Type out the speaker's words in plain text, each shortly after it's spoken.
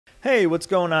Hey, what's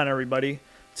going on everybody?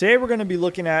 Today we're going to be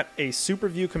looking at a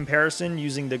Superview comparison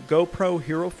using the GoPro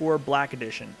HERO4 Black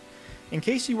Edition. In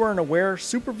case you weren't aware,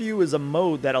 Superview is a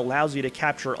mode that allows you to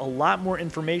capture a lot more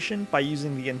information by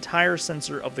using the entire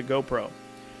sensor of the GoPro.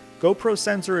 GoPro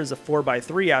sensor is a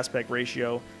 4:3 aspect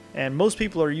ratio, and most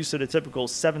people are used to the typical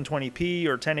 720p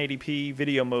or 1080p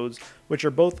video modes, which are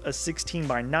both a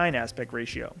 16:9 aspect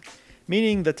ratio.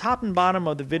 Meaning the top and bottom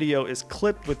of the video is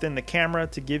clipped within the camera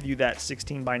to give you that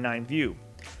 16:9 view.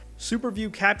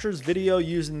 Superview captures video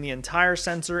using the entire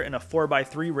sensor in a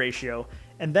 4:3 ratio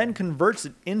and then converts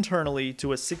it internally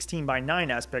to a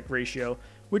 16:9 aspect ratio,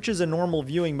 which is a normal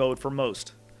viewing mode for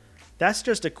most. That's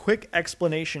just a quick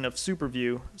explanation of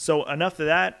Superview, so enough of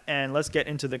that and let's get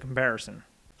into the comparison.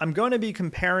 I'm going to be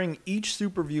comparing each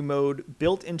Superview mode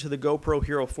built into the GoPro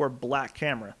HERO4 Black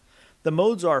camera. The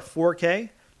modes are 4K,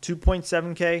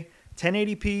 2.7K,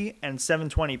 1080p, and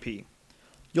 720p.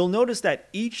 You'll notice that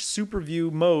each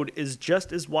Superview mode is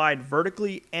just as wide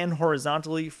vertically and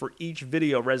horizontally for each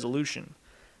video resolution.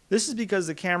 This is because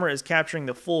the camera is capturing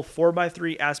the full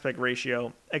 4:3 aspect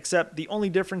ratio, except the only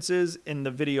difference is in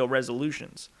the video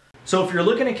resolutions. So if you're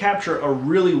looking to capture a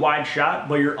really wide shot,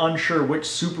 but you're unsure which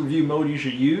Superview mode you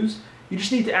should use, you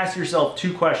just need to ask yourself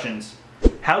two questions.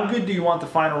 How good do you want the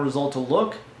final result to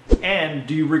look? And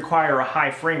do you require a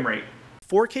high frame rate?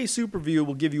 4K Superview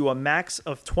will give you a max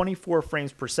of 24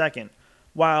 frames per second,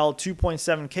 while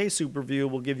 2.7K Superview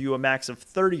will give you a max of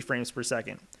 30 frames per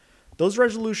second. Those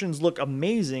resolutions look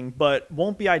amazing, but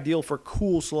won't be ideal for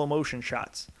cool slow motion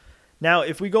shots. Now,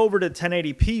 if we go over to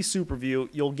 1080p Superview,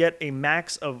 you'll get a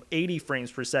max of 80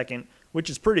 frames per second, which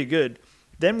is pretty good.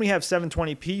 Then we have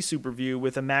 720p Superview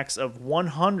with a max of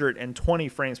 120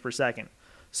 frames per second.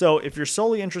 So if you're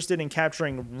solely interested in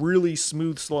capturing really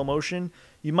smooth slow motion,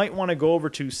 you might want to go over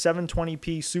to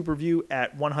 720p Superview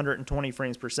at 120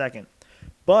 frames per second.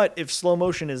 But if slow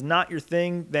motion is not your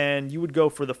thing, then you would go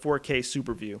for the 4K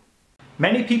Superview.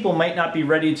 Many people might not be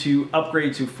ready to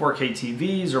upgrade to 4K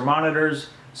TVs or monitors,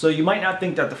 so you might not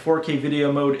think that the 4K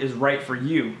video mode is right for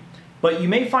you. But you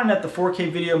may find that the 4K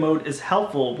video mode is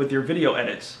helpful with your video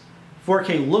edits.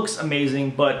 4K looks amazing,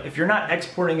 but if you're not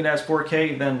exporting it as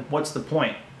 4K, then what's the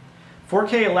point?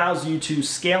 4K allows you to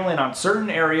scale in on certain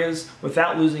areas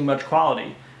without losing much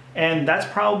quality, and that's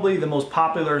probably the most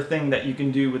popular thing that you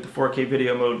can do with the 4K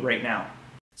video mode right now.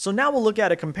 So now we'll look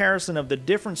at a comparison of the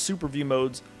different Superview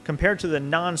modes compared to the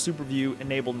non-Superview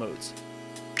enabled modes.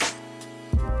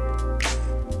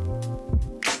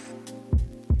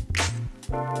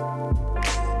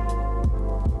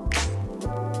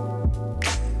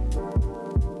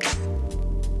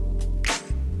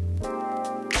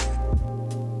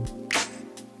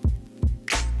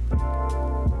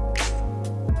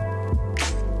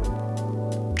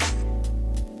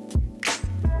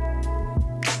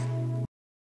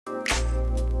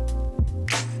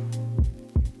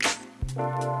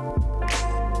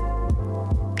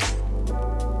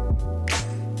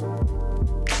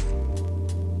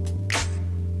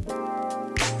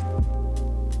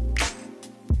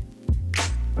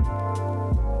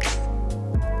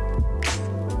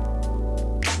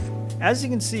 As you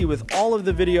can see, with all of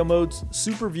the video modes,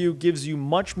 Superview gives you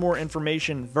much more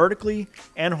information vertically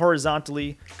and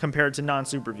horizontally compared to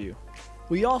non-Superview.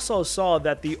 We also saw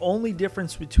that the only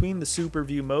difference between the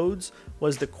Superview modes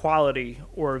was the quality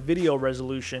or video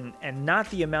resolution and not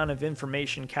the amount of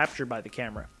information captured by the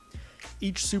camera.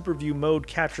 Each Superview mode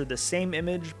captured the same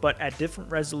image but at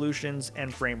different resolutions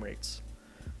and frame rates.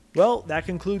 Well, that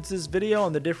concludes this video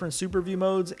on the different Superview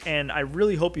modes, and I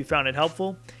really hope you found it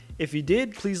helpful. If you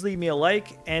did, please leave me a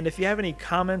like, and if you have any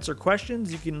comments or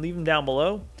questions, you can leave them down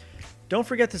below. Don't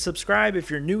forget to subscribe if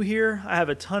you're new here. I have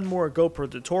a ton more GoPro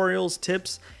tutorials,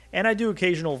 tips, and I do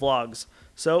occasional vlogs.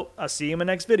 So I'll see you in my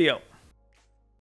next video.